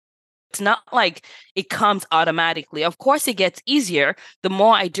it's not like it comes automatically. Of course, it gets easier. The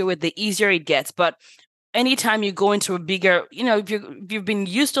more I do it, the easier it gets. But anytime you go into a bigger, if you've been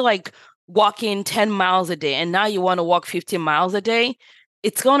used to like walking 10 miles a day and now you want to walk 15 miles a day,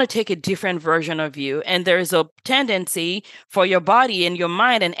 it's going to take a different version of you. And there's a tendency for your body and your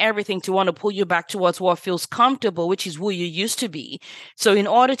mind and everything to want to pull you back towards what feels comfortable, which is who you used to be. So in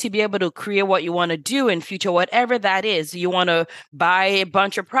order to be able to create what you want to do in future, whatever that is, you want to buy a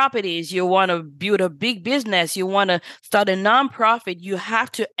bunch of properties, you want to build a big business, you want to start a nonprofit, you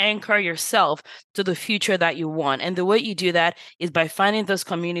have to anchor yourself to the future that you want. And the way you do that is by finding those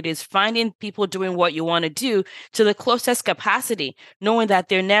communities, finding people doing what you want to do to the closest capacity, knowing that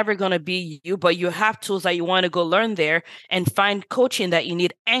they're never going to be you, but you have tools that you want to go learn there and find coaching that you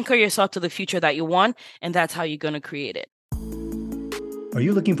need. Anchor yourself to the future that you want, and that's how you're going to create it. Are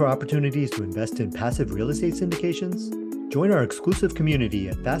you looking for opportunities to invest in passive real estate syndications? Join our exclusive community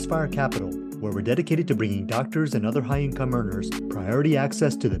at Fastfire Capital, where we're dedicated to bringing doctors and other high-income earners priority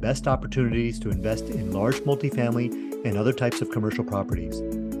access to the best opportunities to invest in large multifamily and other types of commercial properties.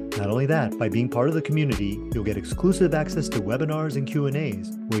 Not only that, by being part of the community, you'll get exclusive access to webinars and Q&As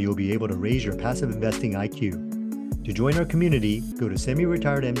where you'll be able to raise your passive investing IQ. To join our community, go to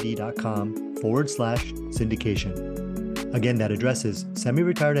semiretiredmd.com/syndication. Again, that address is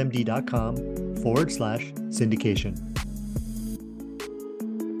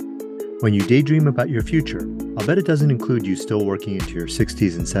semiretiredmd.com/syndication. When you daydream about your future, I'll bet it doesn't include you still working into your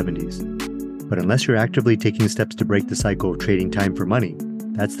 60s and 70s. But unless you're actively taking steps to break the cycle of trading time for money,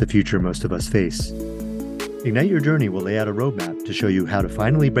 that's the future most of us face. Ignite Your Journey will lay out a roadmap to show you how to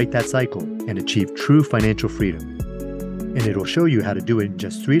finally break that cycle and achieve true financial freedom. And it'll show you how to do it in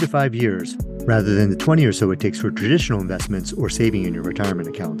just 3 to 5 years, rather than the 20 or so it takes for traditional investments or saving in your retirement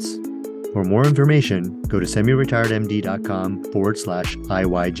accounts. For more information, go to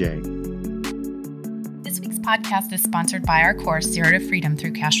semiretiredmd.com/IYJ. This week's podcast is sponsored by our course, Zero to Freedom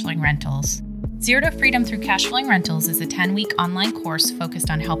Through Cash Flowing Rentals. Zero to Freedom Through Cash Flowing Rentals is a 10-week online course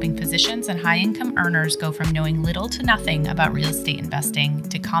focused on helping physicians and high-income earners go from knowing little to nothing about real estate investing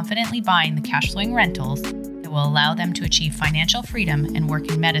to confidently buying the cash flowing rentals that will allow them to achieve financial freedom and work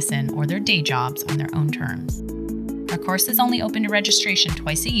in medicine or their day jobs on their own terms. Our course is only open to registration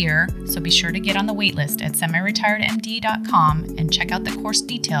twice a year, so be sure to get on the waitlist at semiretiredmd.com and check out the course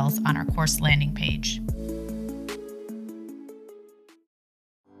details on our course landing page.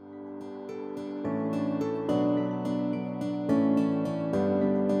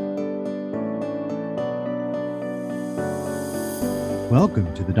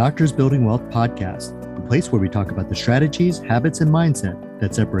 Welcome to the Doctors Building Wealth podcast, the place where we talk about the strategies, habits, and mindset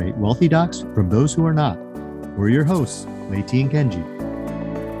that separate wealthy docs from those who are not. We're your hosts, Lati and Kenji.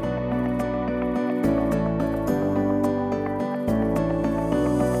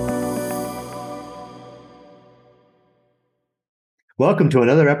 Welcome to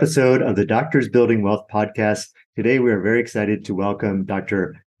another episode of the Doctors Building Wealth podcast. Today, we are very excited to welcome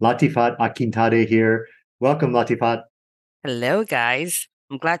Dr. Latifat Akintade here. Welcome, Latifat. Hello, guys.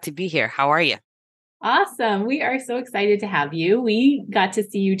 I'm glad to be here. How are you? Awesome. We are so excited to have you. We got to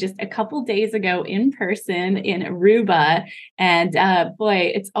see you just a couple days ago in person in Aruba. And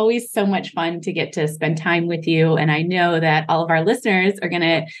boy, it's always so much fun to get to spend time with you. And I know that all of our listeners are going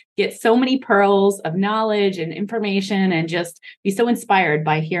to get so many pearls of knowledge and information and just be so inspired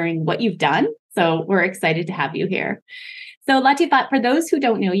by hearing what you've done. So we're excited to have you here. So Latifat, for those who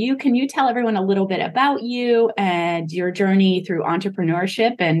don't know you, can you tell everyone a little bit about you and your journey through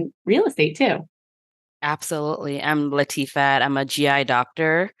entrepreneurship and real estate too? Absolutely. I'm Latifat. I'm a GI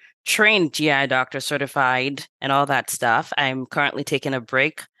doctor, trained GI doctor, certified, and all that stuff. I'm currently taking a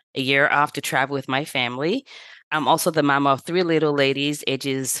break, a year off to travel with my family. I'm also the mama of 3 little ladies,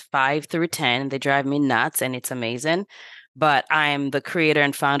 ages 5 through 10. They drive me nuts, and it's amazing. But I'm the creator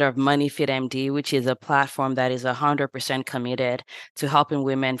and founder of MoneyFit MD, which is a platform that is 100% committed to helping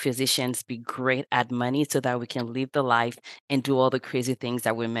women physicians be great at money so that we can live the life and do all the crazy things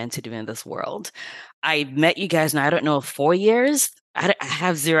that we're meant to do in this world. I met you guys now, I don't know, 4 years. I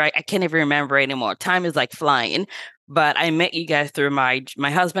have zero, I can't even remember anymore. Time is like flying. But I met you guys through my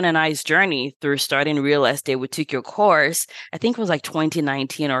husband and I's journey through starting real estate. We took your course, I think it was like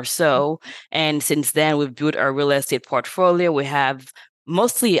 2019 or so. And since then, we've built our real estate portfolio. We have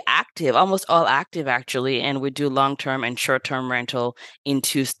mostly active, almost all active actually. And we do long-term and short-term rental in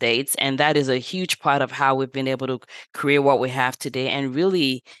 2 states. And that is a huge part of how we've been able to create what we have today and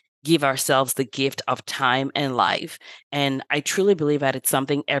really give ourselves the gift of time and life. And I truly believe that it's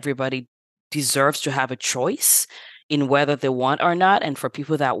something everybody deserves to have a choice in whether they want or not. And for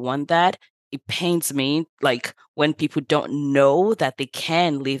people that want that, it pains me, like when people don't know that they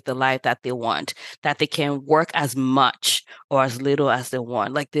can live the life that they want, that they can work as much or as little as they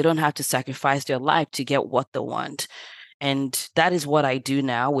want. Like they don't have to sacrifice their life to get what they want. And that is what I do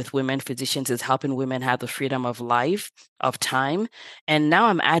now with women physicians, is helping women have the freedom of life, of time. And now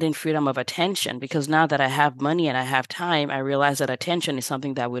I'm adding freedom of attention, because now that I have money and I have time, I realize that attention is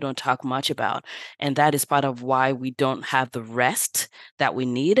something that we don't talk much about. And that is part of why we don't have the rest that we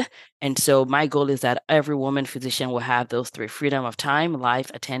need. And so my goal is that every woman physician will have those three: freedom of time,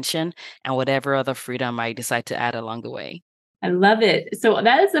 life, attention, and whatever other freedom I decide to add along the way. I love it. So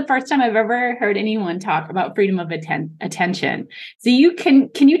that is the first time I've ever heard anyone talk about freedom of attention. So can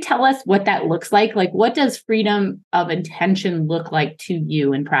you tell us what that looks like? Like, what does freedom of attention look like to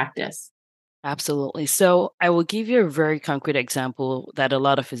you in practice? Absolutely. So I will give you a very concrete example that a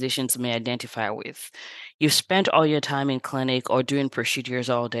lot of physicians may identify with. You've spent all your time in clinic or doing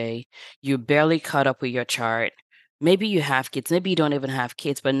procedures all day. You barely caught up with your chart. Maybe you have kids, maybe you don't even have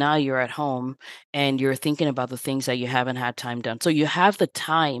kids, but now you're at home and you're thinking about the things that you haven't had time done. So you have the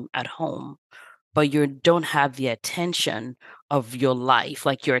time at home, but you don't have the attention of your life.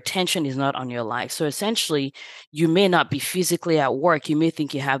 Like your attention is not on your life. So essentially, you may not be physically at work. You may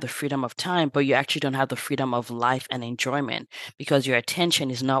think you have the freedom of time, but you actually don't have the freedom of life and enjoyment, because your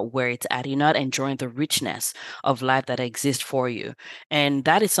attention is not where it's at. You're not enjoying the richness of life that exists for you. And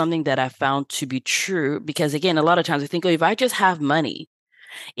that is something that I found to be true, because again, a lot of times we think, oh, if I just have money,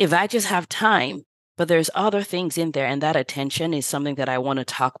 if I just have time, but there's other things in there, and that attention is something that I want to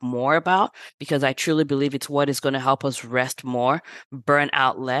talk more about, because I truly believe it's what is going to help us rest more, burn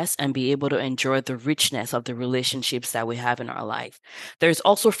out less, and be able to enjoy the richness of the relationships that we have in our life. There's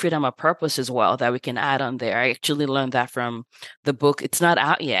also freedom of purpose as well that we can add on there. I actually learned that from the book. It's not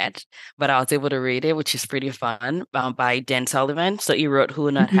out yet, but I was able to read it, which is pretty fun, by Dan Sullivan. So he wrote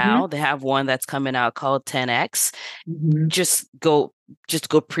Who Not Mm-hmm. How. They have one that's coming out called 10X. Mm-hmm. Just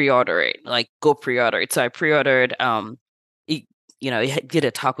go pre-order it. Like, go pre-order it. So I pre-ordered it, it did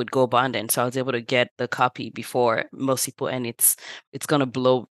a talk with Go Bonding, so I was able to get the copy before most people, and it's gonna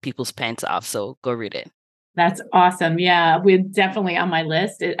blow people's pants off. So go read it. That's awesome. Yeah, we're definitely on my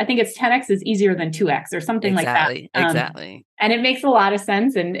list. I think it's 10x is easier than 2x or something like that. Exactly. Exactly. And it makes a lot of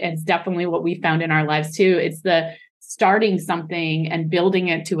sense. And it's definitely what we found in our lives too. It's the starting something and building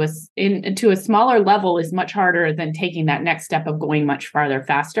it to a smaller level is much harder than taking that next step of going much farther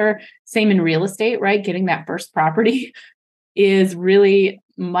faster. Same in real estate, right? Getting that first property is really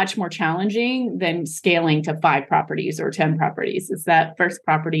much more challenging than scaling to 5 properties or 10 properties. It's that first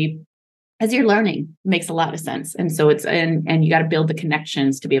property, as you're learning, makes a lot of sense. And so and you got to build the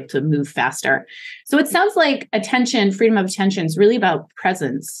connections to be able to move faster. So it sounds like freedom of attention is really about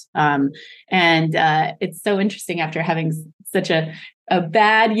presence. And it's so interesting after having such a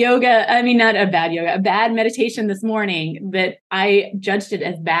bad a bad meditation this morning, that I judged it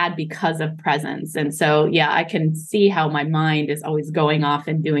as bad because of presence. And so, yeah, I can see how my mind is always going off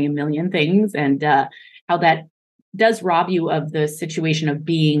and doing a million things, and how that does rob you of the situation of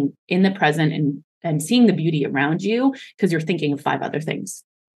being in the present and seeing the beauty around you, because you're thinking of 5 other things.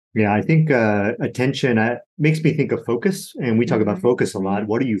 Yeah, I think attention makes me think of focus, and we talk about focus a lot.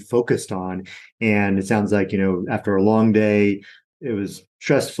 What are you focused on? And it sounds like, after a long day, it was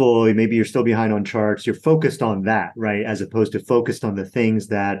stressful. Maybe you're still behind on charts. You're focused on that, right? As opposed to focused on the things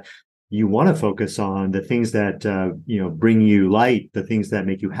that you want to focus on, the things that bring you light, the things that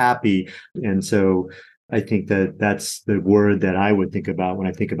make you happy. And so I think that that's the word that I would think about when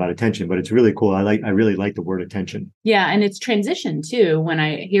I think about attention. But it's really cool. I really like the word attention. Yeah, and it's transition too. When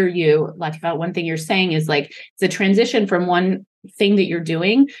I hear you, Latifat, one thing you're saying is like it's a transition from one thing that you're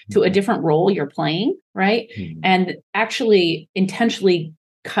doing to a different role you're playing, right? Mm-hmm. And actually intentionally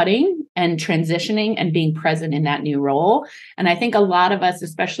cutting and transitioning and being present in that new role. And I think a lot of us,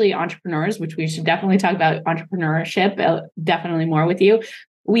 especially entrepreneurs, which we should definitely talk about entrepreneurship, definitely more with you,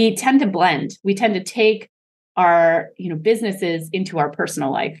 we tend to blend. We tend to take our businesses into our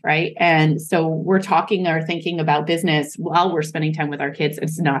personal life, right? And so we're talking or thinking about business while we're spending time with our kids.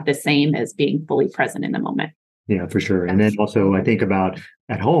 It's not the same as being fully present in the moment. Yeah, for sure. And then also I think about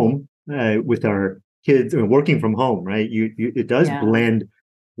at home with our kids working from home, right? It does blend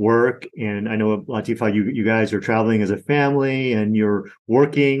work. And I know, Latifat, you guys are traveling as a family and you're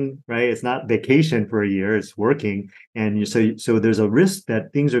working, right? It's not vacation for a year, it's working. And so there's a risk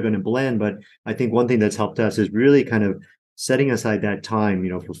that things are going to blend. But I think one thing that's helped us is really kind of setting aside that time,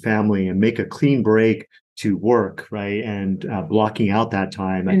 for family, and make a clean break to work, right? And blocking out that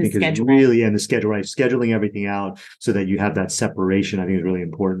time, I think is really, and the schedule, right? Scheduling everything out so that you have that separation, I think is really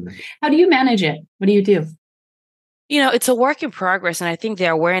important. How do you manage it? What do you do? It's a work in progress. And I think the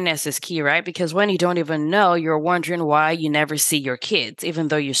awareness is key, right? Because when you don't even know, you're wondering why you never see your kids, even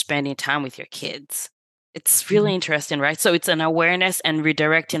though you're spending time with your kids. It's really interesting, right? So it's an awareness and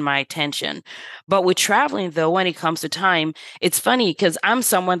redirecting my attention. But with traveling, though, when it comes to time, it's funny because I'm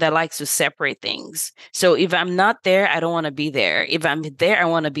someone that likes to separate things. So if I'm not there, I don't want to be there. If I'm there, I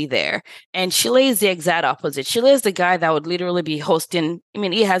want to be there. And Chile is the exact opposite. Chile is the guy that would literally be hosting, I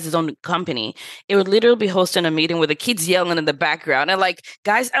mean, he has his own company. It would literally be hosting a meeting with the kids yelling in the background. And like,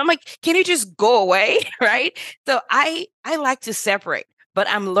 guys, I'm like, can you just go away? Right. So I like to separate, but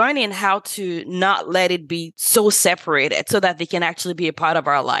I'm learning how to not let it be so separated so that they can actually be a part of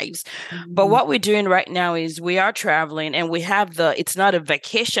our lives. But Mhm. what we're doing right now is we are traveling and we have it's not a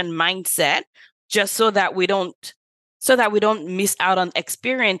vacation mindset, just so that we don't miss out on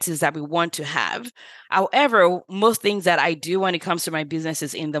experiences that we want to have. However, most things that I do when it comes to my business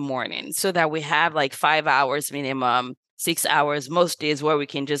is in the morning so that we have like 5 hours minimum, 6 hours most days where we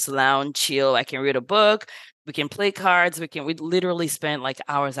can just lounge, chill. I can read a book, we can play cards, we literally spend like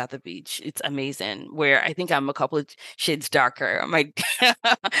hours at the beach. It's amazing. Where I think I'm a couple of shades darker. I'm like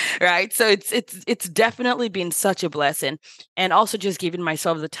right. So it's definitely been such a blessing. And also just giving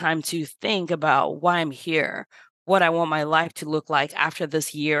myself the time to think about why I'm here, what I want my life to look like after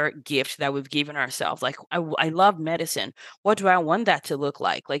this year gift that we've given ourselves. Like I love medicine. What do I want that to look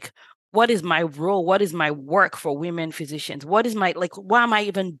like? Like what is my role? What is my work for women physicians? What is my, like, why am I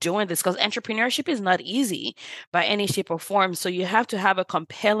even doing this? Because entrepreneurship is not easy by any shape or form. So you have to have a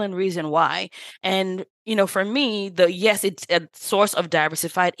compelling reason why. And, for me, yes, it's a source of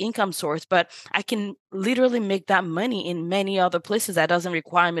diversified income source, but I can literally make that money in many other places that doesn't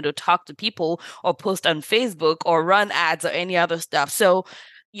require me to talk to people or post on Facebook or run ads or any other stuff. So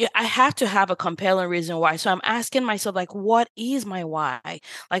yeah, I have to have a compelling reason why. So I'm asking myself, like, what is my why?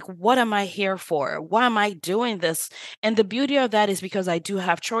 Like, what am I here for? Why am I doing this? And the beauty of that is because I do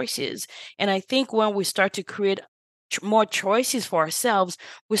have choices. And I think when we start to create more choices for ourselves,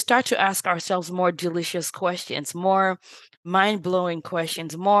 we start to ask ourselves more delicious questions, more mind blowing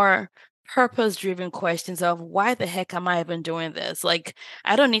questions, more purpose driven questions of why the heck am I even doing this? Like,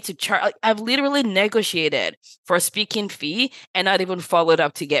 I don't need to charge. Like, I've literally negotiated for a speaking fee and not even followed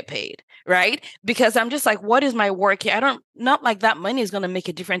up to get paid. Right. Because I'm just like, what is my work here? Not like that money is going to make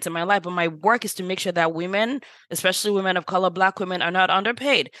a difference in my life, but my work is to make sure that women, especially women of color, Black women, are not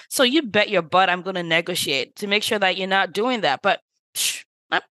underpaid. So you bet your butt I'm going to negotiate to make sure that you're not doing that. But psh,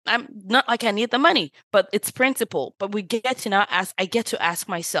 I'm not like I need the money, but it's principle. But I get to ask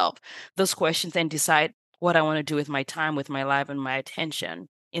myself those questions and decide what I want to do with my time, with my life, and my attention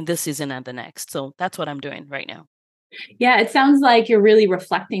in this season and the next. So that's what I'm doing right now. Yeah, it sounds like you're really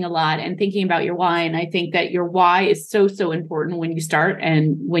reflecting a lot and thinking about your why. And I think that your why is so, so important when you start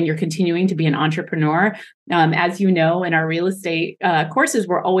and when you're continuing to be an entrepreneur. As you know, in our real estate courses,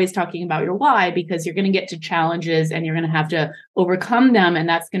 we're always talking about your why because you're going to get to challenges and you're going to have to overcome them. And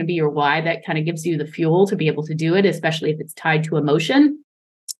that's going to be your why that kind of gives you the fuel to be able to do it, especially if it's tied to emotion.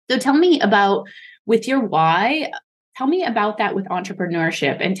 So tell me about with your why, tell me about that with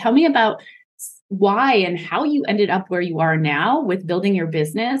entrepreneurship and tell me about why and how you ended up where you are now with building your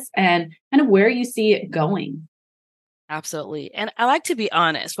business and kind of where you see it going. Absolutely. And I like to be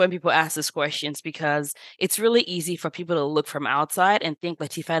honest when people ask these questions because it's really easy for people to look from outside and think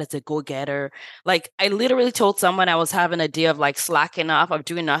Latifat is a go-getter. Like I literally told someone I was having a day of like slacking off, of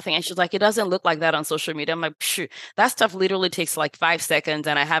doing nothing. And she's like, it doesn't look like that on social media. I'm like, phew, that stuff literally takes like 5 seconds.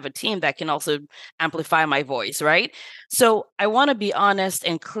 And I have a team that can also amplify my voice, right? So I want to be honest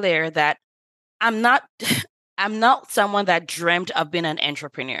and clear that I'm not I'm not someone that dreamt of being an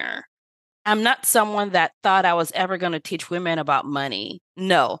entrepreneur. I'm not someone that thought I was ever going to teach women about money.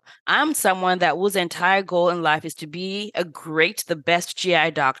 No, I'm someone that whose entire goal in life is to be the best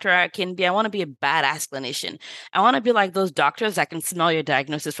GI doctor I can be. I want to be a badass clinician. I want to be like those doctors that can smell your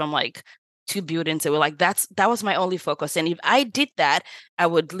diagnosis from like 2 buildings away. Like that was my only focus. And if I did that, I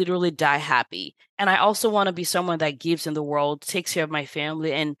would literally die happy. And I also want to be someone that gives in the world, takes care of my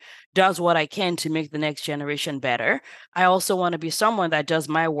family, and does what I can to make the next generation better. I also want to be someone that does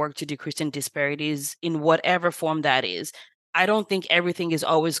my work to decrease in disparities in whatever form that is. I don't think everything is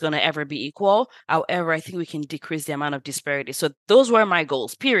always going to ever be equal. However, I think we can decrease the amount of disparity. So those were my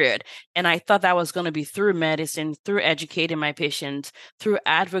goals, period. And I thought that was going to be through medicine, through educating my patients, through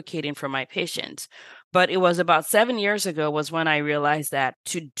advocating for my patients. But it was about 7 years ago was when I realized that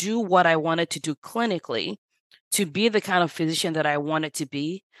to do what I wanted to do clinically, to be the kind of physician that I wanted to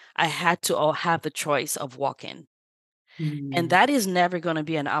be, I had to all have the choice of walking. And that is never going to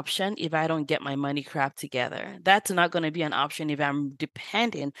be an option if I don't get my money crap together. That's not going to be an option if I'm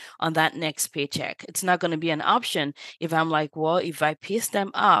dependent on that next paycheck. It's not going to be an option if I'm like, well, if I piss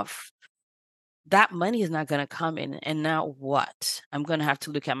them off, that money is not going to come in. And now what? I'm going to have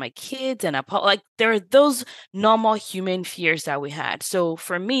to look at my kids and like there are those normal human fears that we had. So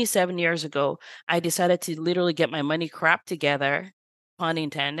for me, 7 years ago, I decided to literally get my money crap together, pun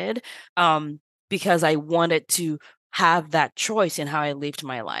intended, because I wanted to have that choice in how I lived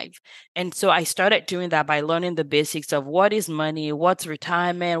my life. And so I started doing that by learning the basics of what is money, what's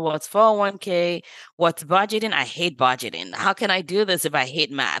retirement, what's 401k, what's budgeting. I hate budgeting. How can I do this if I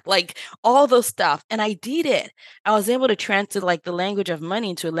hate math? Like all those stuff. And I did it. I was able to translate like the language of money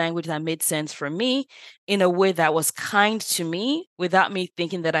into a language that made sense for me in a way that was kind to me without me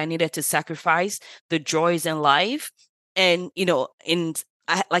thinking that I needed to sacrifice the joys in life. And,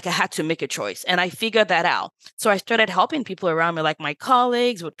 I had to make a choice and I figured that out. So I started helping people around me, like my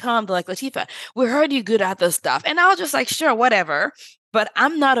colleagues would come, they're like, Latifat, we heard you good at this stuff. And I was just like, sure, whatever. But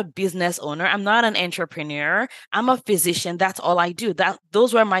I'm not a business owner. I'm not an entrepreneur. I'm a physician. That's all I do.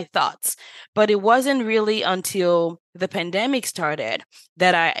 Those were my thoughts. But it wasn't really until the pandemic started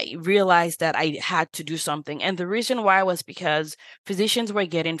that I realized that I had to do something. And the reason why was because physicians were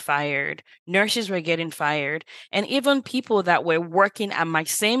getting fired, nurses were getting fired, and even people that were working at my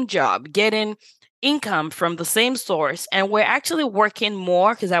same job, getting income from the same source, and we're actually working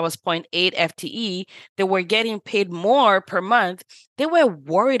more because I was zero point 0.8 FTE, they were getting paid more per month. They were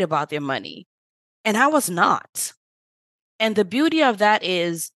worried about their money, and I was not. And the beauty of that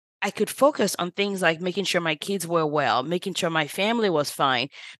is I could focus on things like making sure my kids were well, making sure my family was fine,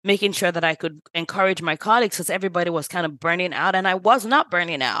 making sure that I could encourage my colleagues because everybody was kind of burning out and I was not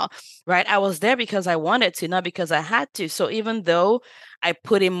burning out, right? I was there because I wanted to, not because I had to. So even though I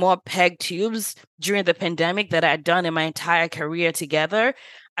put in more peg tubes during the pandemic that I'd done in my entire career together,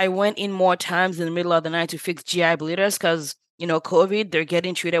 I went in more times in the middle of the night to fix GI bleeders because, COVID, they're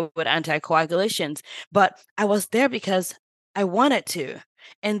getting treated with anticoagulations. But I was there because I wanted to.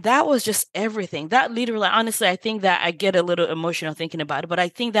 And that was just everything. That literally, honestly, I think that I get a little emotional thinking about it, but I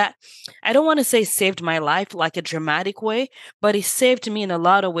think that I don't want to say saved my life like a dramatic way, but it saved me in a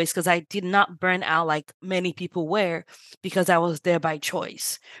lot of ways because I did not burn out like many people were because I was there by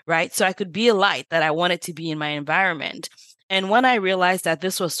choice, right? So I could be a light that I wanted to be in my environment. And when I realized that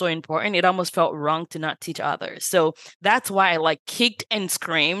this was so important, it almost felt wrong to not teach others. So that's why I like kicked and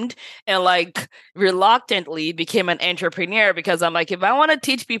screamed and like reluctantly became an entrepreneur because I'm like, if I want to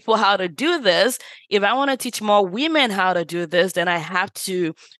teach people how to do this, if I want to teach more women how to do this, then I have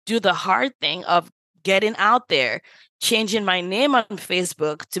to do the hard thing of getting out there, changing my name on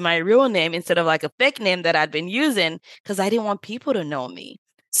Facebook to my real name instead of like a fake name that I'd been using because I didn't want people to know me.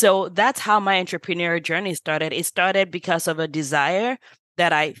 So that's how my entrepreneurial journey started. It started because of a desire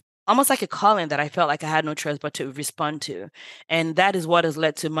that I almost like a calling that I felt like I had no choice but to respond to. And that is what has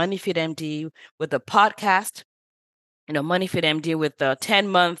led to MoneyFit MD with the podcast, MoneyFit MD with the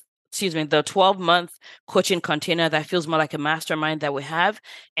 12-month coaching container that feels more like a mastermind that we have.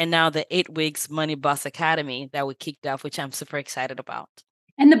 And now the 8 weeks Money Boss Academy that we kicked off, which I'm super excited about.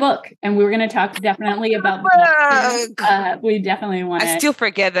 And the book. And we're going to talk definitely about the book. We definitely want to. I still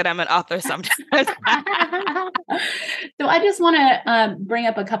forget that I'm an author sometimes. So I just want to bring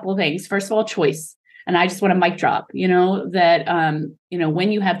up a couple of things. First of all, choice. And I just want to mic drop, that,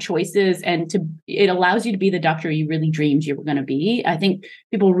 when you have choices it allows you to be the doctor you really dreamed you were going to be. I think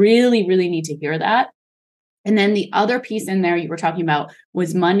people really, really need to hear that. And then the other piece in there you were talking about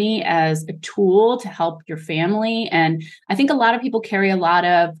was money as a tool to help your family. And I think a lot of people carry a lot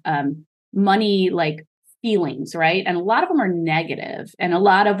of money like feelings, right? And a lot of them are negative. And a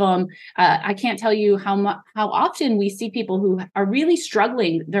lot of them, I can't tell you how often we see people who are really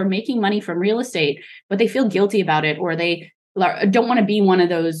struggling. They're making money from real estate, but they feel guilty about it, or they don't want to be one of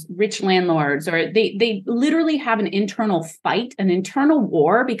those rich landlords, or they literally have an internal fight, an internal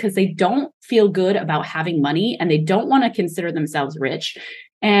war, because they don't feel good about having money and they don't want to consider themselves rich.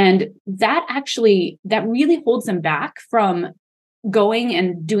 And that really holds them back from going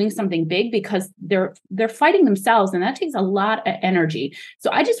and doing something big because they're fighting themselves, and that takes a lot of energy.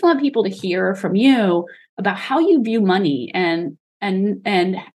 So I just want people to hear from you about how you view money and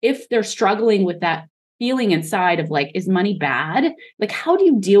if they're struggling with that feeling inside of like, is money bad? Like, how do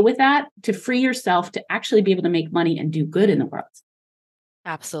you deal with that to free yourself to actually be able to make money and do good in the world?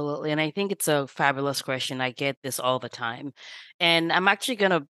 Absolutely. And I think it's a fabulous question. I get this all the time. And I'm actually going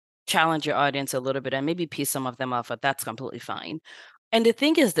to challenge your audience a little bit and maybe piece some of them off, but that's completely fine. And the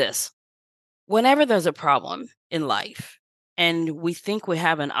thing is this, whenever there's a problem in life and we think we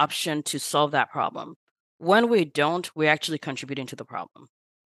have an option to solve that problem, when we don't, we're actually contributing to the problem,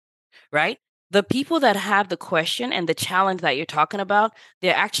 right? The people that have the question and the challenge that you're talking about,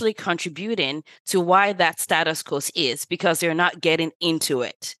 they're actually contributing to why that status quo is because they're not getting into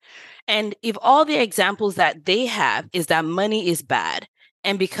it. And if all the examples that they have is that money is bad,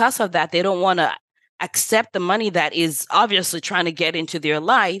 and because of that, they don't want to accept the money that is obviously trying to get into their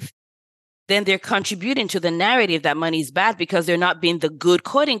life, then they're contributing to the narrative that money is bad because they're not being the good,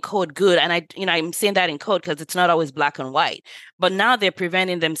 quote unquote good. And I'm saying that in code because it's not always black and white. But now they're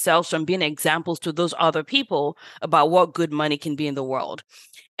preventing themselves from being examples to those other people about what good money can be in the world.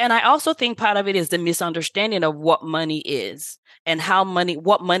 And I also think part of it is the misunderstanding of what money is and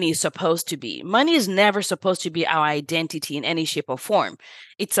what money is supposed to be. Money is never supposed to be our identity in any shape or form.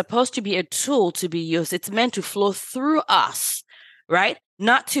 It's supposed to be a tool to be used. It's meant to flow through us, right?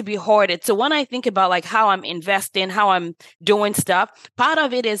 Not to be hoarded. So when I think about like how I'm investing, how I'm doing stuff, part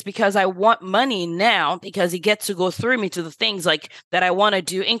of it is because I want money now because it gets to go through me to the things like that I want to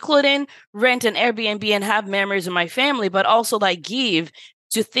do, including rent and Airbnb and have memories of my family, but also like give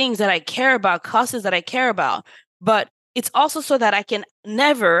to things that I care about, causes that I care about. But it's also so that I can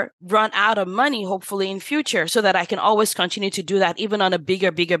never run out of money, hopefully in future, so that I can always continue to do that, even on a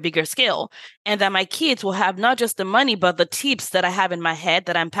bigger scale. And that my kids will have not just the money, but the tips that I have in my head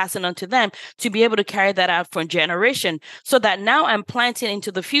that I'm passing on to them to be able to carry that out for a generation. So that now I'm planting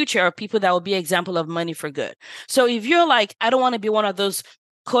into the future of people that will be example of money for good. So if you're like, I don't want to be one of those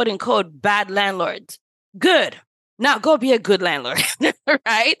quote unquote bad landlords, good. Now go be a good landlord,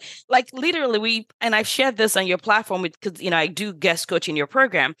 right? Like literally and I've shared this on your platform because, I do guest coach in your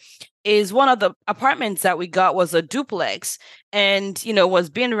program, is one of the apartments that we got was a duplex and,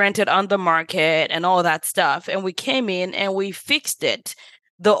 was being rented on the market and all that stuff. And we came in and we fixed it.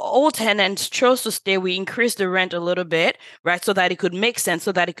 The old tenants chose to stay. We increased the rent a little bit, right? So that it could make sense,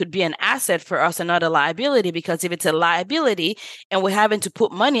 so that it could be an asset for us and not a liability. Because if it's a liability and we're having to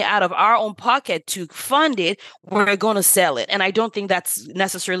put money out of our own pocket to fund it, we're going to sell it. And I don't think that's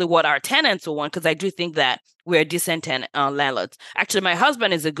necessarily what our tenants will want, because I do think that we're decent landlords. Actually, my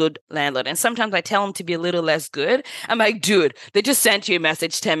husband is a good landlord. And sometimes I tell him to be a little less good. I'm like, dude, they just sent you a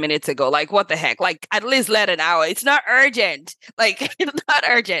message 10 minutes ago. Like, what the heck? Like, at least let an hour. It's not urgent. Like, it's not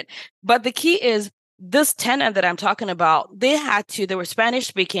urgent. But the key is this tenant that I'm talking about, they were Spanish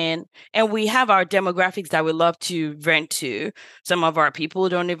speaking, and we have our demographics that we love to rent to. Some of our people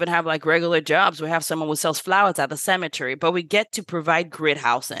don't even have like regular jobs. We have someone who sells flowers at the cemetery, but we get to provide great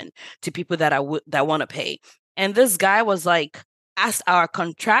housing to people that want to pay. And this guy was like, asked our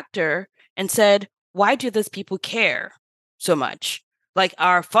contractor and said, why do these people care so much? Like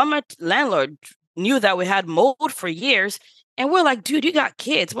our former landlord knew that we had mold for years. And we're like, dude, you got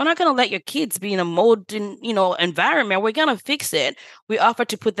kids. We're not going to let your kids be in a molten, environment. We're going to fix it. We offered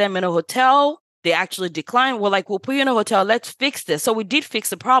to put them in a hotel. They actually declined. We're like, we'll put you in a hotel. Let's fix this. So we did fix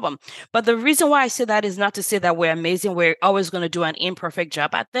the problem. But the reason why I say that is not to say that we're amazing. We're always going to do an imperfect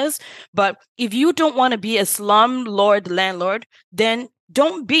job at this. But if you don't want to be a slumlord landlord, then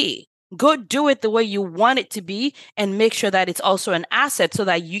don't be. Go do it the way you want it to be and make sure that it's also an asset so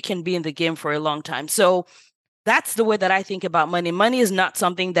that you can be in the game for a long time. So that's the way that I think about money. Money is not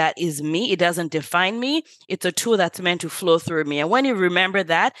something that is me. It doesn't define me. It's a tool that's meant to flow through me. And when you remember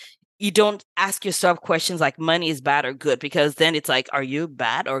that, you don't ask yourself questions like money is bad or good, because then it's like, are you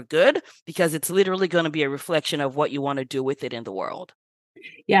bad or good? Because it's literally going to be a reflection of what you want to do with it in the world.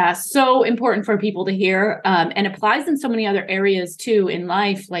 Yeah, so important for people to hear, and applies in so many other areas too in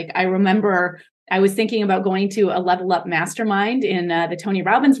life. Like I remember I was thinking about going to a level up mastermind in the Tony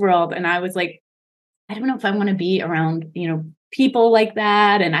Robbins world. And I was like, I don't know if I want to be around, people like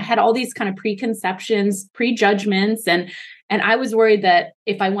that. And I had all these kind of preconceptions, prejudgments, and I was worried that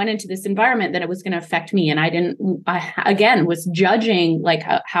if I went into this environment, that it was going to affect me. And I again was judging like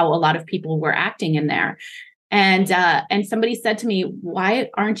how a lot of people were acting in there. And somebody said to me, why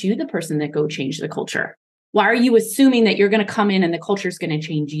aren't you the person that go change the culture? Why are you assuming that you're going to come in and the culture is going to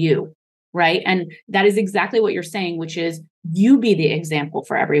change you? Right. And that is exactly what you're saying, which is you be the example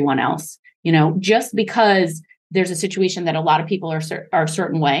for everyone else. Just because there's a situation that a lot of people are a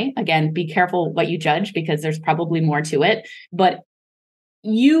certain way, again, be careful what you judge, because there's probably more to it, but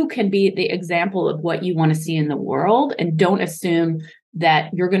you can be the example of what you want to see in the world, and don't assume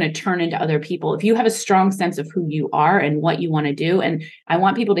that you're going to turn into other people. If you have a strong sense of who you are and what you want to do, and I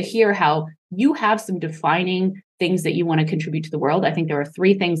want people to hear how you have some defining things that you want to contribute to the world. I think there are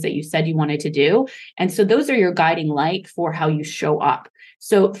 3 things that you said you wanted to do. And so those are your guiding light for how you show up.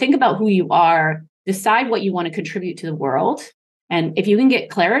 So think about who you are, decide what you want to contribute to the world, And if you can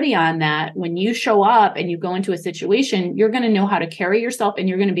get clarity on that, when you show up and you go into a situation, you're going to know how to carry yourself and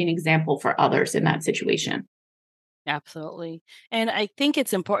you're going to be an example for others in that situation. Absolutely. And I think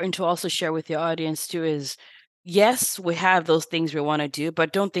it's important to also share with your audience too is yes, we have those things we want to do,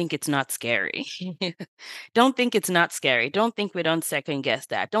 but don't think it's not scary. Don't think it's not scary. Don't think we don't second guess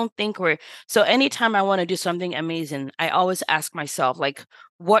that. Don't think we're so anytime I want to do something amazing, I always ask myself, like,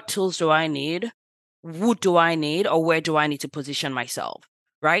 what tools do I need? Who do I need? Or where do I need to position myself?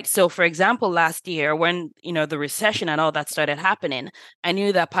 Right. So for example, last year when the recession and all that started happening, I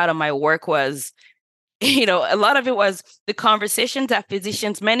knew that part of my work was a lot of it was the conversations that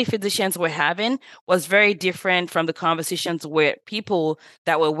many physicians were having was very different from the conversations where people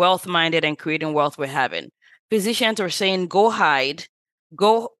that were wealth minded and creating wealth were having. Physicians were saying, go hide,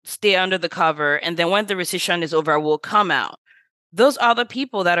 go stay under the cover, and then when the recession is over, we'll come out. Those other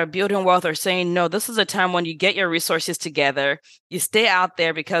people that are building wealth are saying, no, this is a time when you get your resources together, you stay out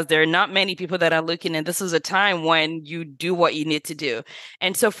there because there are not many people that are looking, and this is a time when you do what you need to do.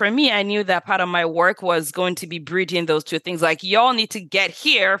 And so for me, I knew that part of my work was going to be bridging those two things. Like, y'all need to get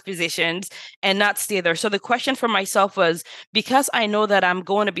here, physicians, and not stay there. So the question for myself was, because I know that I'm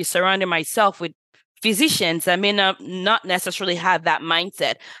going to be surrounding myself with physicians that may not necessarily have that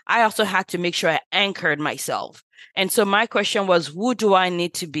mindset, I also had to make sure I anchored myself. And so my question was, who do I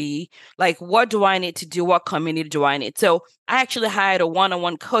need to be? Like, what do I need to do? What community do I need? So I actually hired a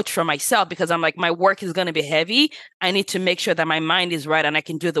one-on-one coach for myself because I'm like, my work is going to be heavy. I need to make sure that my mind is right and I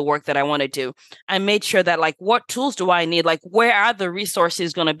can do the work that I want to do. I made sure that, like, what tools do I need? Like, where are the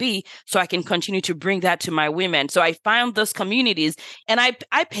resources going to be so I can continue to bring that to my women? So I found those communities and I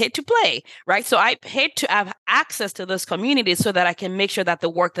paid to play, right? So I paid to have access to those communities so that I can make sure that the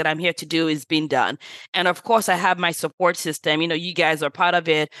work that I'm here to do is being done. And of course, I have my support system. You guys are part of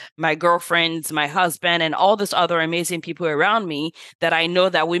it, my girlfriends, my husband, and all this other amazing people around me that I know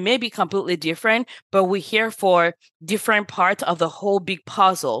that we may be completely different, but we're here for different parts of the whole big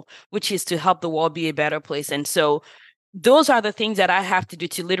puzzle, which is to help the world be a better place. And so those are the things that I have to do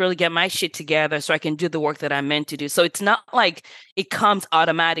to literally get my shit together so I can do the work that I'm meant to do. So it's not like it comes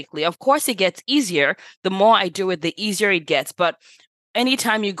automatically. Of course, it gets easier. The more I do it, the easier it gets. But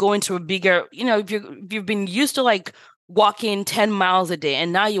anytime you go into a bigger, if you've been used to like walking 10 miles a day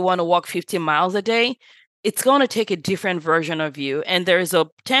and now you want to walk 15 miles a day, it's going to take a different version of you. And there's a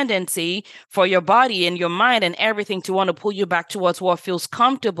tendency for your body and your mind and everything to want to pull you back towards what feels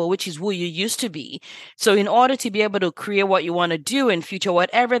comfortable, which is who you used to be. So in order to be able to create what you want to do in future,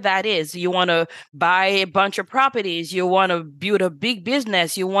 whatever that is, you want to buy a bunch of properties, you want to build a big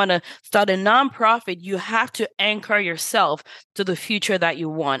business, you want to start a nonprofit, you have to anchor yourself to the future that you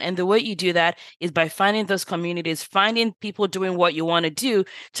want. And the way you do that is by finding those communities, finding people doing what you want to do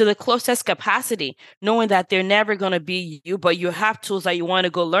to the closest capacity, knowing that they're never going to be you, but you have tools that you want to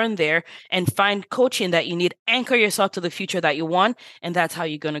go learn there and find coaching that you need. Anchor yourself to the future that you want, and that's how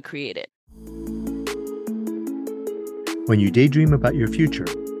you're going to create it. When you daydream about your future,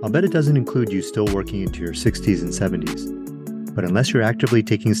 I'll bet it doesn't include you still working into your 60s and 70s. But unless you're actively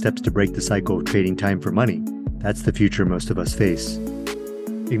taking steps to break the cycle of trading time for money, that's the future most of us face.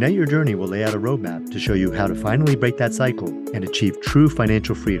 Ignite Your Journey will lay out a roadmap to show you how to finally break that cycle and achieve true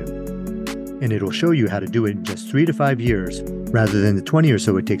financial freedom. And it'll show you how to do it in just 3 to 5 years, rather than the 20 or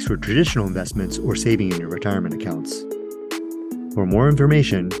so it takes for traditional investments or saving in your retirement accounts. For more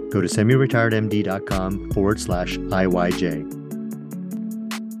information, go to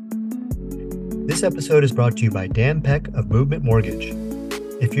semiretiredmd.com/IYJ. This episode is brought to you by Dan Peck of Movement Mortgage.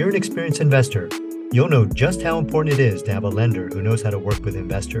 If you're an experienced investor, you'll know just how important it is to have a lender who knows how to work with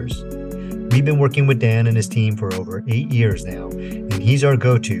investors. We've been working with Dan and his team for over 8 years now, and he's our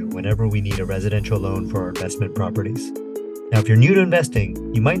go-to whenever we need a residential loan for our investment properties. Now, if you're new to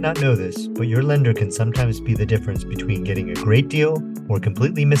investing, you might not know this, but your lender can sometimes be the difference between getting a great deal or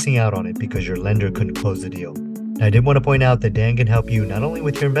completely missing out on it because your lender couldn't close the deal. Now, I did want to point out that Dan can help you not only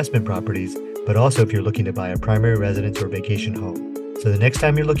with your investment properties, but also if you're looking to buy a primary residence or vacation home. So the next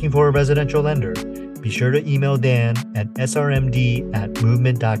time you're looking for a residential lender, be sure to email Dan at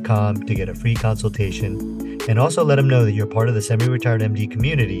srmd@movement.com to get a free consultation, and also let him know that you're part of the Semi-Retired MD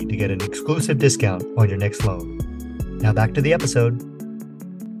community to get an exclusive discount on your next loan. Now back to the episode.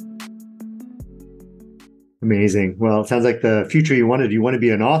 Amazing. Well, it sounds like the future you wanted. You want to be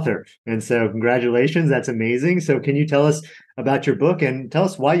an author. And so congratulations. That's amazing. So can you tell us about your book and tell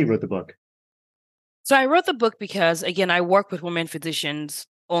us why you wrote the book? So I wrote the book because, again, I work with women physicians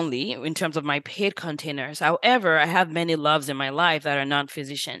only in terms of my paid containers. However, I have many loves in my life that are not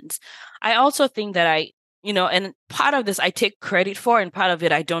physicians. I also think that and part of this I take credit for, and part of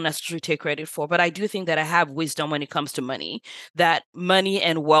it I don't necessarily take credit for. But I do think that I have wisdom when it comes to money, that money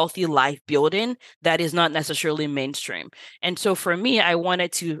and wealthy life building that is not necessarily mainstream. And so for me, I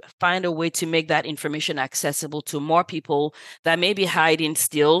wanted to find a way to make that information accessible to more people that may be hiding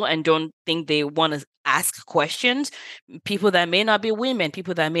still and don't think they want to ask questions, people that may not be women,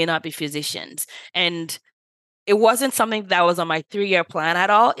 people that may not be physicians. And it wasn't something that was on my 3-year plan at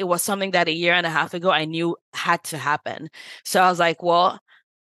all. It was something that a year and a half ago I knew had to happen. So I was like, well,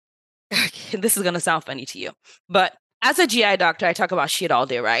 this is going to sound funny to you, but as a GI doctor, I talk about shit all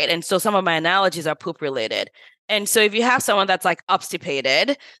day, right? And so some of my analogies are poop related. And so if you have someone that's like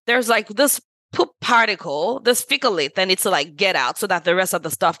obstipated, there's like this poop particle, this fecalate that needs to like get out so that the rest of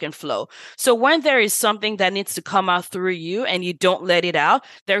the stuff can flow. So when there is something that needs to come out through you and you don't let it out,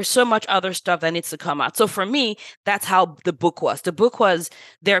 there's so much other stuff that needs to come out. So for me, that's how the book was. The book was,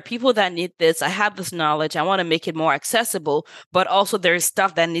 there are people that need this. I have this knowledge. I want to make it more accessible, but also there's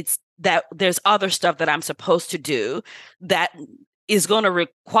stuff that there's other stuff that I'm supposed to do that is going to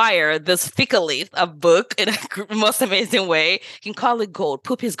require this fecalate of book in a most amazing way. You can call it gold.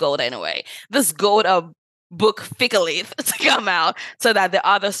 Poop is gold anyway. This gold of book fecalate to come out so that the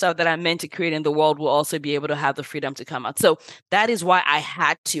other stuff that I'm meant to create in the world will also be able to have the freedom to come out. So that is why I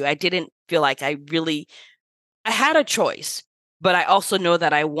had to. I didn't feel like I had a choice, but I also know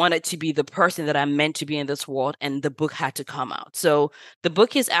that I wanted to be the person that I'm meant to be in this world, and the book had to come out. So the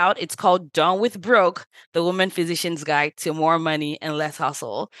book is out. It's called Done with Broke, The Woman Physician's Guide to More Money and Less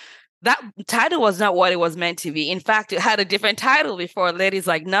Hustle. That title was not what it was meant to be. In fact, it had a different title before, Ladies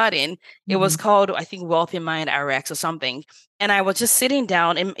Like Nothing. It was called, I think, Wealthy Mind RX or something. And I was just sitting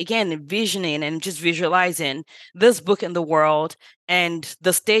down and again, envisioning and just visualizing this book in the world and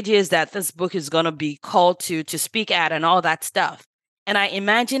the stages that this book is going to be called to speak at and all that stuff. And I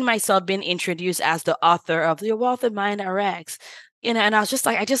imagined myself being introduced as the author of the Wealthy Mind RX. And I was just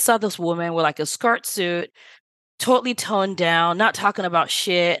like, I just saw this woman with like a skirt suit, totally toned down, not talking about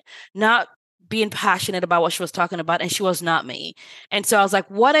shit, not being passionate about what she was talking about, and she was not me. And so I was like,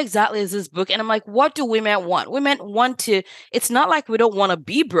 what exactly is this book? And I'm like, what do women want? Women want to, it's not like we don't want to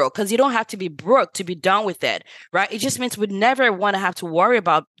be broke, because you don't have to be broke to be done with it, right? It just means we'd never want to have to worry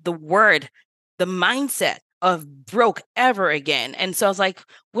about the mindset of broke ever again. And so I was like,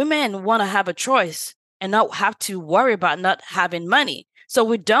 women want to have a choice and not have to worry about not having money. So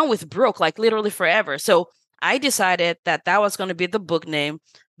we're done with broke, like literally forever. So I decided that was going to be the book name.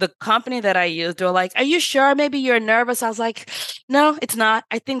 The company that I used, they were like, are you sure? Maybe you're nervous. I was like, no, it's not.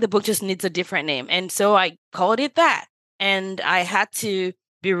 I think the book just needs a different name. And so I called it that. And I had to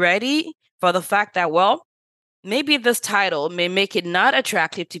be ready for the fact that, well, maybe this title may make it not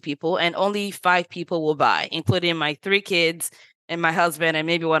attractive to people and only 5 people will buy, including my 3 kids and my husband and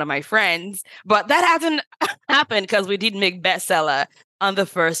maybe one of my friends. But that hasn't happened because we did make bestseller on the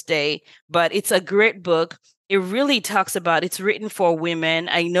first day. But it's a great book. It really talks about, it's written for women.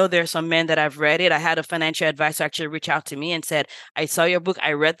 I know there's some men that have read it. I had a financial advisor actually reach out to me and said, I saw your book.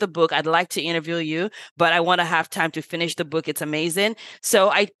 I read the book. I'd like to interview you, but I want to have time to finish the book. It's amazing. So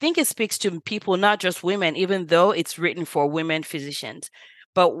I think it speaks to people, not just women, even though it's written for women physicians.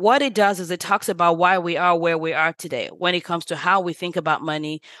 But what it does is it talks about why we are where we are today when it comes to how we think about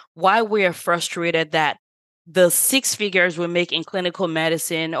money, why we are frustrated that the 6 figures we make in clinical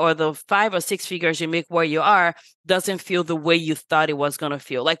medicine or the 5 or 6 figures you make where you are doesn't feel the way you thought it was going to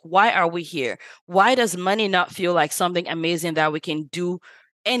feel. Like, why are we here? Why does money not feel like something amazing that we can do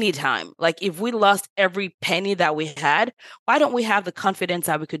anytime? Like, if we lost every penny that we had, why don't we have the confidence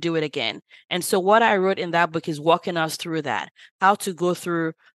that we could do it again? And so what I wrote in that book is walking us through that, how to go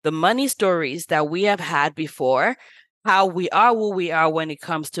through the money stories that we have had before, how we are who we are when it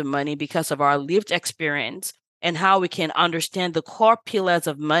comes to money because of our lived experience, and how we can understand the core pillars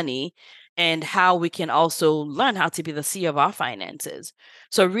of money and how we can also learn how to be the CEO of our finances.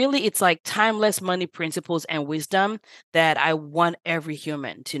 So really, it's like timeless money principles and wisdom that I want every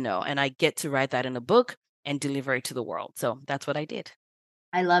human to know. And I get to write that in a book and deliver it to the world. So that's what I did.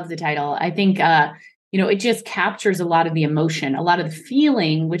 I love the title. I think, it just captures a lot of the emotion, a lot of the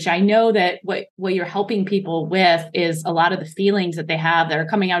feeling, which I know that what you're helping people with is a lot of the feelings that they have that are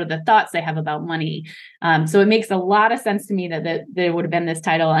coming out of the thoughts they have about money. So it makes a lot of sense to me that there would have been this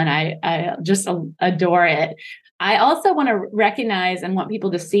title, and I just adore it. I also want to recognize and want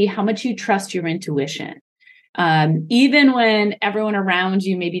people to see how much you trust your intuition. Even when everyone around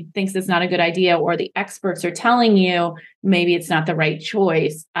you maybe thinks it's not a good idea, or the experts are telling you maybe it's not the right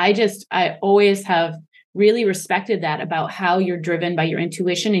choice. I always have really respected that about how you're driven by your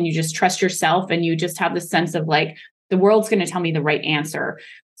intuition, and you just trust yourself, and you just have the sense of like, the world's going to tell me the right answer.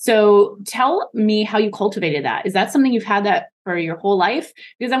 So tell me how you cultivated that. Is that something you've had that for your whole life?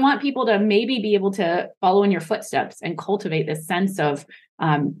 Because I want people to maybe be able to follow in your footsteps and cultivate this sense of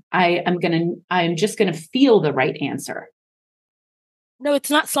I'm just gonna feel the right answer. No,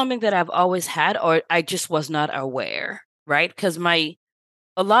 it's not something that I've always had, or I just was not aware, right? Because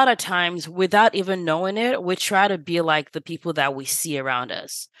a lot of times, without even knowing it, we try to be like the people that we see around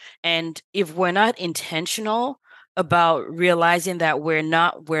us. And if we're not intentional about realizing that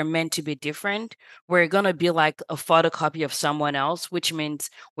we're meant to be different, we're going to be like a photocopy of someone else, which means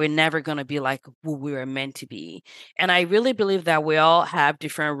we're never going to be like who we were meant to be. And I really believe that we all have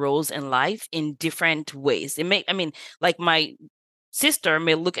different roles in life in different ways. I mean, like my sister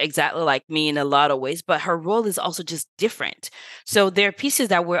may look exactly like me in a lot of ways, but her role is also just different. So there are pieces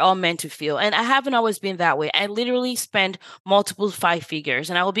that we're all meant to feel. And I haven't always been that way. I literally spend multiple five figures.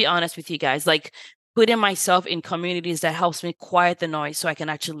 And I will be honest with you guys, like putting myself in communities that helps me quiet the noise so I can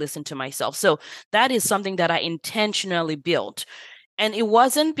actually listen to myself. So that is something that I intentionally built. And it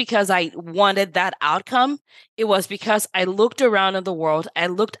wasn't because I wanted that outcome. It was because I looked around in the world, I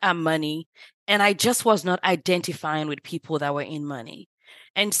looked at money, and I just was not identifying with people that were in money.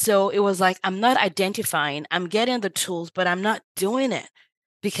 And so it was like, I'm not identifying, I'm getting the tools, but I'm not doing it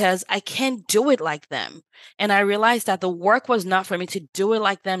because I can't do it like them. And I realized that the work was not for me to do it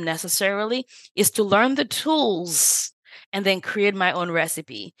like them necessarily, is to learn the tools and then create my own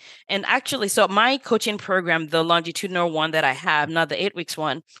recipe. And actually, so my coaching program, the longitudinal one that I have, not the 8 weeks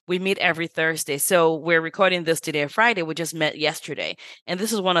one, we meet every Thursday. So we're recording this today, Friday. We just met yesterday. And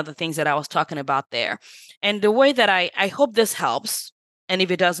this is one of the things that I was talking about there. And the way that I hope this helps, and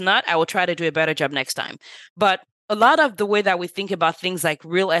if it does not, I will try to do a better job next time. But a lot of the way that we think about things like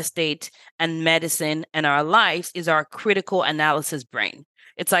real estate and medicine and our lives is our critical analysis brain.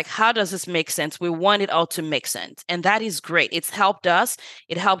 It's like, how does this make sense? We want it all to make sense. And that is great. It's helped us.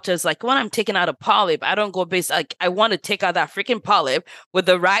 It helped us. Like when I'm taking out a polyp, I don't go based like I want to take out that freaking polyp with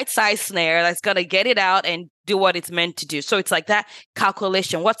the right size snare that's going to get it out and do what it's meant to do. So it's like that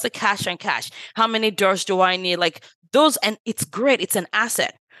calculation. What's the cash on cash? How many doors do I need? Like those, and it's great. It's an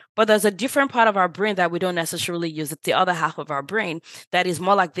asset. But there's a different part of our brain that we don't necessarily use. It's the other half of our brain that is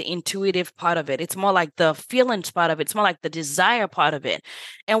more like the intuitive part of it. It's more like the feelings part of it. It's more like the desire part of it.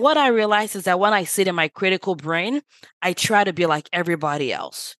 And what I realize is that when I sit in my critical brain, I try to be like everybody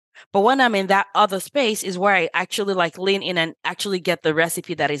else. But when I'm in that other space is where I actually like lean in and actually get the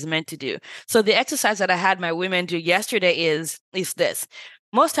recipe that is meant to do. So the exercise that I had my women do yesterday is this.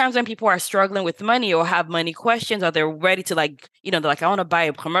 Most times when people are struggling with money or have money questions or they're ready to like, they're like, I want to buy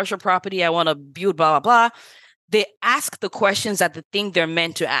a commercial property, I want to build blah, blah, blah. They ask the questions that they think they're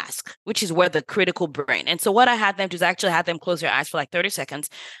meant to ask, which is where the critical brain. And so what I had them do is actually had them close their eyes for like 30 seconds.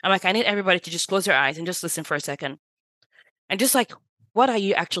 I'm like, I need everybody to just close their eyes and just listen for a second. And just like, what are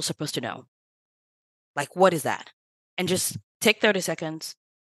you actually supposed to know? Like, what is that? And just take 30 seconds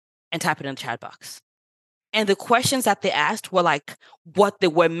and type it in the chat box. And the questions that they asked were like what they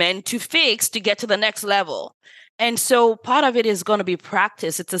were meant to fix to get to the next level. And so part of it is going to be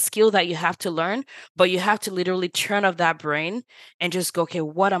practice. It's a skill that you have to learn, but you have to literally turn off that brain and just go, okay,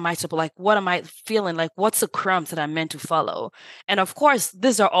 what am I supposed like? What am I feeling? Like, what's the crumbs that I'm meant to follow? And of course,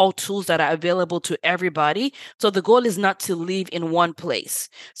 these are all tools that are available to everybody. So the goal is not to live in one place.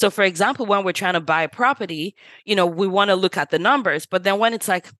 So for example, when we're trying to buy a property, we want to look at the numbers, but then when it's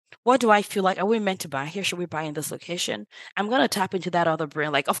like, what do I feel like? Are we meant to buy here? Should we buy in this location? I'm going to tap into that other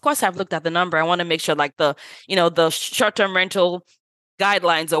brain. Like, of course, I've looked at the number. I want to make sure like the short-term rental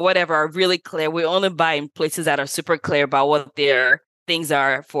guidelines or whatever are really clear. We only buy in places that are super clear about what their things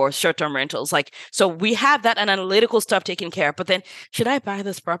are for short-term rentals. Like, so we have that analytical stuff taken care of, but then should I buy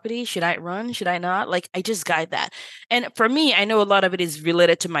this property? Should I run? Should I not? Like, I just guide that. And for me, I know a lot of it is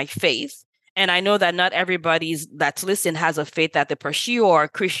related to my faith. And I know that not everybody's that's listening has a faith that they pursue or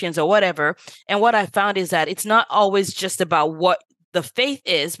Christians or whatever. And what I found is that it's not always just about what the faith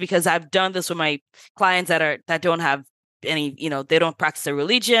is, because I've done this with my clients that don't have any, they don't practice a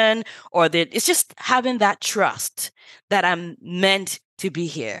religion, or that it's just having that trust that I'm meant to be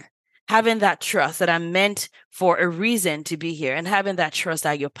here. Having that trust that I'm meant for a reason to be here, and having that trust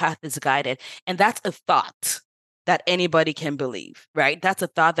that your path is guided. And that's a thought that anybody can believe, right? That's a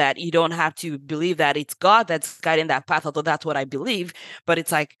thought that you don't have to believe that it's God that's guiding that path, although that's what I believe. But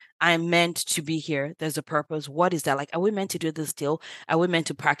it's like, I'm meant to be here. There's a purpose. What is that? Like, are we meant to do this deal? Are we meant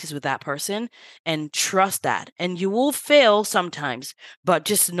to practice with that person? And trust that. And you will fail sometimes, but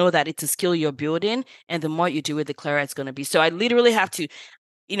just know that it's a skill you're building. And the more you do it, the clearer it's going to be. So I literally have to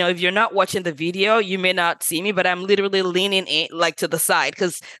if you're not watching the video, you may not see me, but I'm literally leaning in like to the side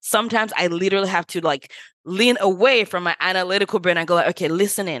because sometimes I literally have to like lean away from my analytical brain and go like, okay,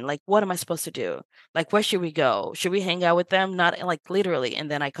 listen in. Like, what am I supposed to do? Like, where should we go? Should we hang out with them? Not like literally.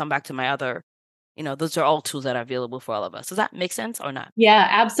 And then I come back to my other, those are all tools that are available for all of us. Does that make sense or not? Yeah,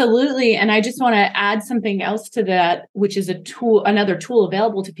 absolutely. And I just want to add something else to that, which is another tool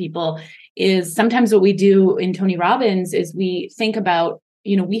available to people is sometimes what we do in Tony Robbins is we think about,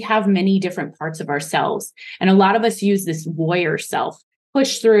 we have many different parts of ourselves. And a lot of us use this warrior self,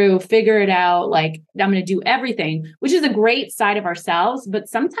 push through, figure it out. Like, I'm going to do everything, which is a great side of ourselves. But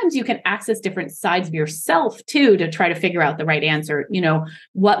sometimes you can access different sides of yourself too, to try to figure out the right answer.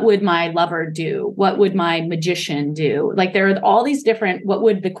 What would my lover do? What would my magician do? Like, there are all these different, what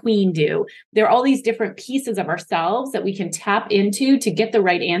would the queen do? There are all these different pieces of ourselves that we can tap into to get the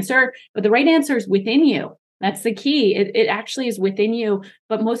right answer. But the right answer is within you. That's the key. It actually is within you,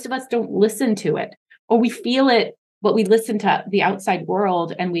 but most of us don't listen to it, or we feel it, but we listen to the outside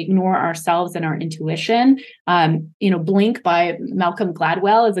world and we ignore ourselves and our intuition. Blink by Malcolm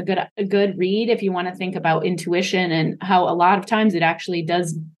Gladwell is a good read if you want to think about intuition and how a lot of times it actually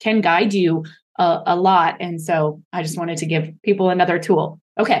can guide you a lot. And so I just wanted to give people another tool.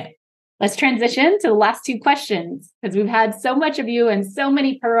 Okay, let's transition to the last two questions because we've had so much of you and so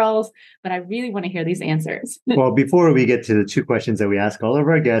many pearls, but I really want to hear these answers. Well, before we get to the two questions that we ask all of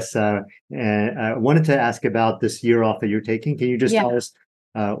our guests, and I wanted to ask about this year off that you're taking. Can you just tell us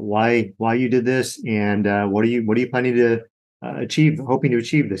why you did this, and what are you planning to hoping to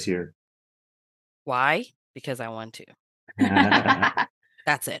achieve this year? Why? Because I want to. Uh,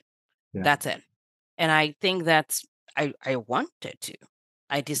 That's it. Yeah. That's it. And I think I wanted to.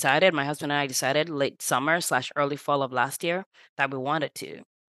 My husband and I decided late summer/early fall of last year that we wanted to.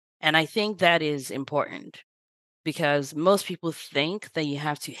 And I think that is important because most people think that you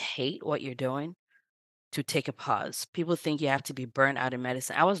have to hate what you're doing to take a pause. People think you have to be burnt out in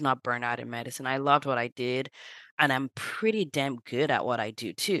medicine. I was not burnt out in medicine. I loved what I did, and I'm pretty damn good at what I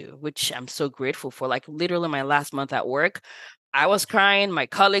do too, which I'm so grateful for. Like literally my last month at work, I was crying, my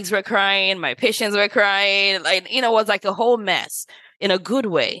colleagues were crying, my patients were crying. Like, it was like a whole mess in a good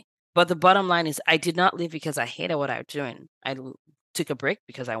way. But the bottom line is I did not leave because I hated what I was doing. Took a break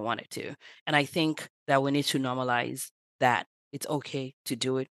because I wanted to. And I think that we need to normalize that it's okay to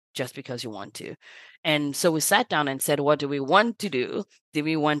do it just because you want to. And so we sat down and said, what do we want to do? Do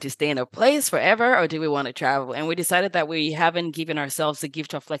we want to stay in a place forever or do we want to travel? And we decided that we haven't given ourselves the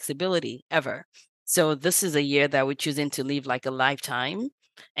gift of flexibility ever. So this is a year that we're choosing to live like a lifetime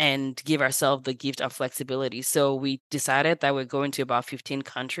and give ourselves the gift of flexibility. So we decided that we're going to about 15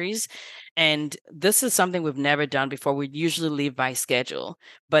 countries. And this is something we've never done before. We usually live by schedule,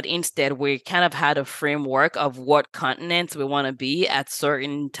 but instead we kind of had a framework of what continents we want to be at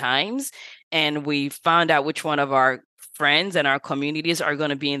certain times. And we found out which one of our friends and our communities are going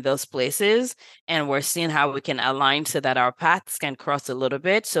to be in those places. And we're seeing how we can align so that our paths can cross a little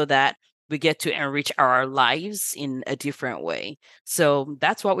bit so that we get to enrich our lives in a different way. So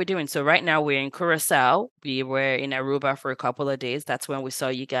that's what we're doing. So right now we're in Curacao. We were in Aruba for a couple of days. That's when we saw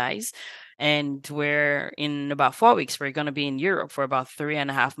you guys. And we're in about 4 weeks. We're going to be in Europe for about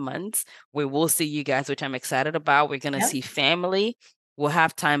 3.5 months. We will see you guys, which I'm excited about. We're going to see family. We'll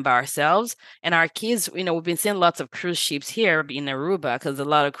have time by ourselves. And our kids, we've been seeing lots of cruise ships here in Aruba because a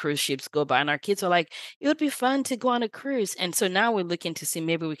lot of cruise ships go by. And our kids are like, it would be fun to go on a cruise. And so now we're looking to see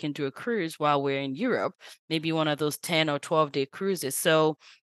maybe we can do a cruise while we're in Europe, maybe one of those 10 or 12-day cruises. So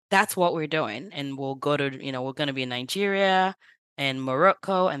that's what we're doing. And we'll go to, we're going to be in Nigeria and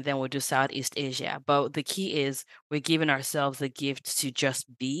Morocco, and then we'll do Southeast Asia. But the key is we're giving ourselves the gift to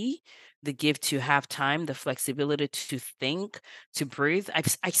just be, the gift to have time, the flexibility to think, to breathe.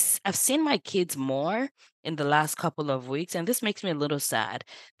 I've seen my kids more in the last couple of weeks, and this makes me a little sad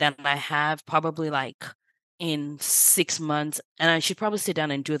than I have probably like in 6 months. And I should probably sit down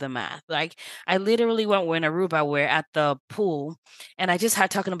and do the math. Like I literally we're in Aruba, we're at the pool, and I just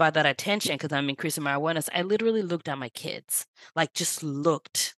had talking about that attention because I'm increasing my awareness. I literally looked at my kids, like just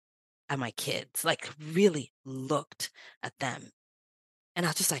looked at my kids, like really looked at them. And I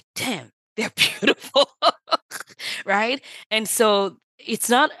was just like, damn, they're beautiful. Right. And so it's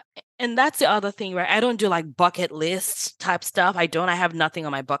not, and that's the other thing, right? I don't do like bucket list type stuff. I have nothing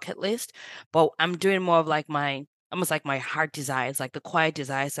on my bucket list, but I'm doing more of like almost like my heart desires, like the quiet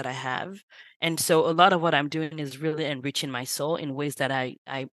desires that I have. And so a lot of what I'm doing is really enriching my soul in ways that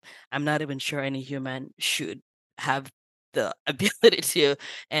I'm not even sure any human should have the ability to,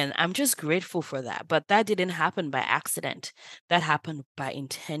 and I'm just grateful for that. But that didn't happen by accident. That happened by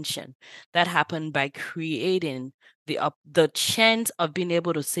intention. That happened by creating the chance of being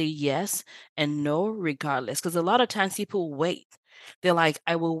able to say yes and no regardless. Because a lot of times people wait. They're like,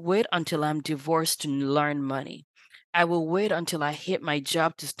 I will wait until I'm divorced to learn money. I will wait until I hit my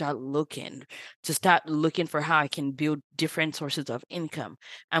job to start looking for how I can build different sources of income.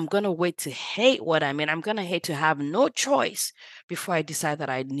 I'm going to wait to hate what I'm in. I'm going to hate to have no choice before I decide that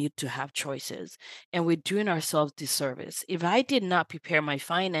I need to have choices. And we're doing ourselves disservice. If I did not prepare my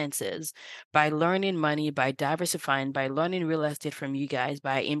finances by learning money, by diversifying, by learning real estate from you guys,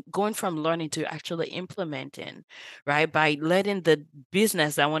 by going from learning to actually implementing, right? By letting the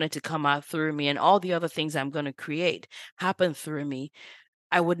business I wanted to come out through me and all the other things I'm going to create happen through me,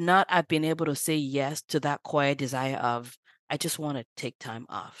 I would not have been able to say yes to that quiet desire of, I just want to take time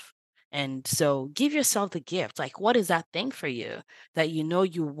off. And so give yourself the gift. Like, what is that thing for you that you know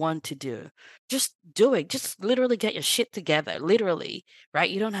you want to do? Just do it. Just literally get your shit together, literally, right?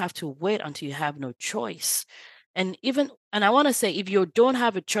 You don't have to wait until you have no choice. And I want to say, if you don't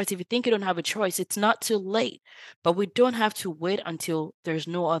have a choice, if you think you don't have a choice, it's not too late. But we don't have to wait until there's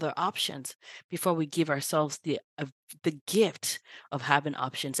no other options before we give ourselves the gift of having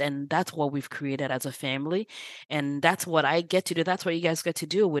options. And that's what we've created as a family. And that's what I get to do. That's what you guys get to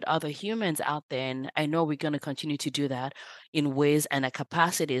do with other humans out there. And I know we're going to continue to do that in ways and at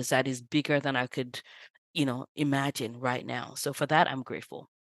capacities that is bigger than I could, imagine right now. So for that, I'm grateful.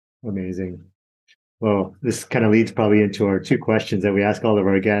 Amazing. Well, this kind of leads probably into our two questions that we ask all of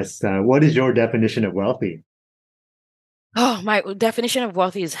our guests. What is your definition of wealthy? Oh, my definition of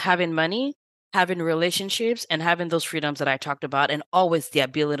wealthy is having money, having relationships, and having those freedoms that I talked about, and always the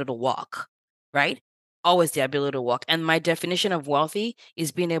ability to walk, right? Always the ability to walk. And my definition of wealthy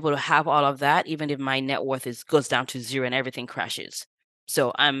is being able to have all of that, even if my net worth goes down to zero and everything crashes.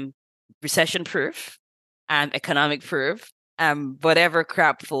 So I'm recession proof, I'm economic proof, I'm whatever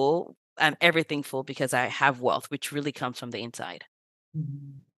crap full, I'm everything full because I have wealth, which really comes from the inside.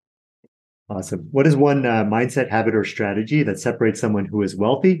 Awesome. What is one mindset, habit, or strategy that separates someone who is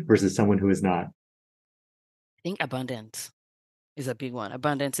wealthy versus someone who is not? I think abundance is a big one.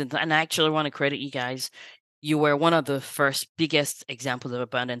 Abundance. And I actually want to credit you guys. You were one of the first biggest examples of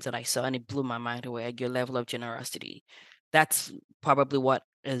abundance that I saw, and it blew my mind away at your level of generosity. That's probably what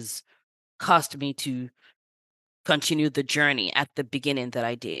has caused me to continue the journey at the beginning that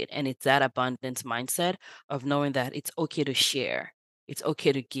I did. And it's that abundance mindset of knowing that it's okay to share. It's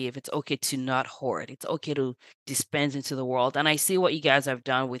okay to give. It's okay to not hoard. It's okay to dispense into the world. And I see what you guys have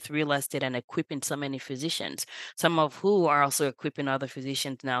done with real estate and equipping so many physicians, some of who are also equipping other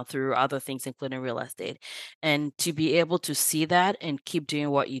physicians now through other things, including real estate. And to be able to see that and keep doing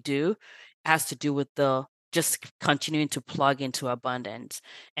what you do has to do with the just continuing to plug into abundance.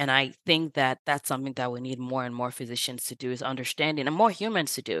 And I think that that's something that we need more and more physicians to do, is understanding, and more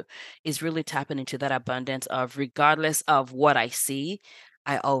humans to do, is really tapping into that abundance of, regardless of what I see,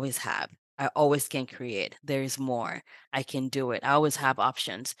 I always have. I always can create. There is more. I can do it. I always have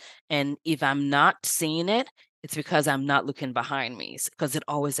options. And if I'm not seeing it, it's because I'm not looking behind me, because it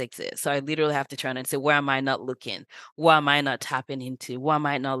always exists. So I literally have to turn and say, where am I not looking? What am I not tapping into? What am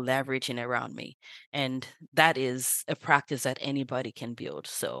I not leveraging around me? And that is a practice that anybody can build.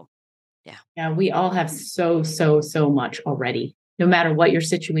 So, yeah. Yeah, we all have so, so, so much already. No matter what your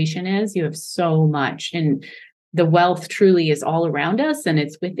situation is, you have so much. And the wealth truly is all around us, and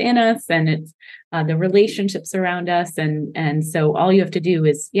it's within us, and it's the relationships around us. And so all you have to do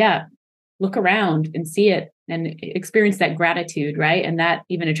is, look around and see it and experience that gratitude, right? And that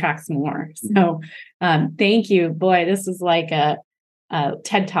even attracts more. So thank you. Boy, this is like a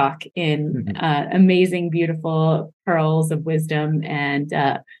TED Talk in amazing, beautiful pearls of wisdom and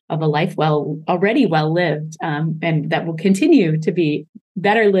of a life already well lived, and that will continue to be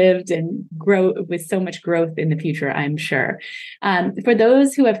better lived and grow with so much growth in the future, I'm sure. For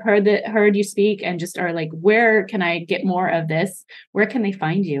those who have heard you speak and just are like, where can I get more of this? Where can they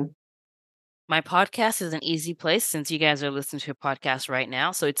find you? My podcast is an easy place since you guys are listening to a podcast right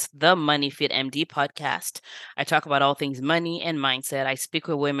now. So it's the Money Fit MD podcast. I talk about all things money and mindset. I speak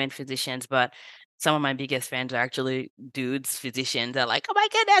with women physicians, but some of my biggest fans are actually dudes, physicians. They're like, oh my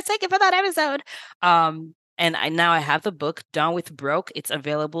goodness, thank you for that episode. And I have the book, Done with Broke. It's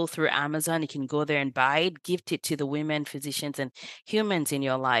available through Amazon. You can go there and buy it, gift it to the women, physicians, and humans in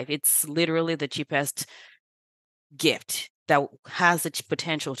your life. It's literally the cheapest gift that has the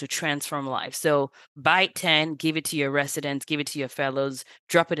potential to transform life. So buy 10, give it to your residents, give it to your fellows,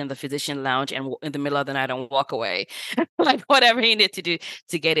 drop it in the physician lounge, and in the middle of the night and walk away. Like whatever you need to do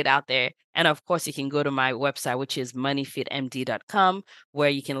to get it out there. And of course, you can go to my website, which is moneyfitmd.com, where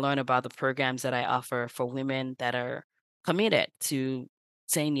you can learn about the programs that I offer for women that are committed to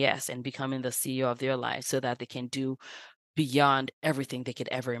saying yes and becoming the CEO of their life so that they can do beyond everything they could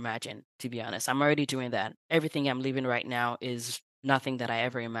ever imagine, to be honest. I'm already doing that. Everything I'm living right now is nothing that I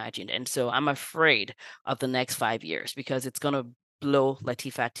ever imagined. And so I'm afraid of the next 5 years because it's going to blow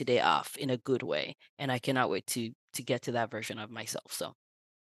Latifat today off in a good way. And I cannot wait to get to that version of myself. So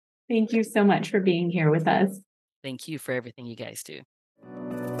Thank you so much for being here with us. thank you for everything you guys do.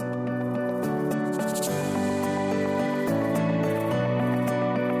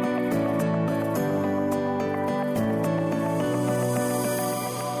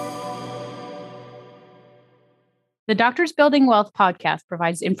 The Doctors Building Wealth podcast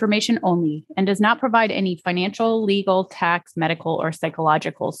provides information only and does not provide any financial, legal, tax, medical, or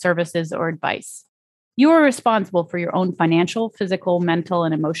psychological services or advice. You are responsible for your own financial, physical, mental,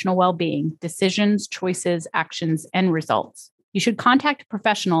 and emotional well-being, decisions, choices, actions, and results. You should contact a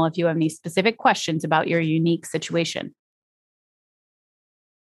professional if you have any specific questions about your unique situation.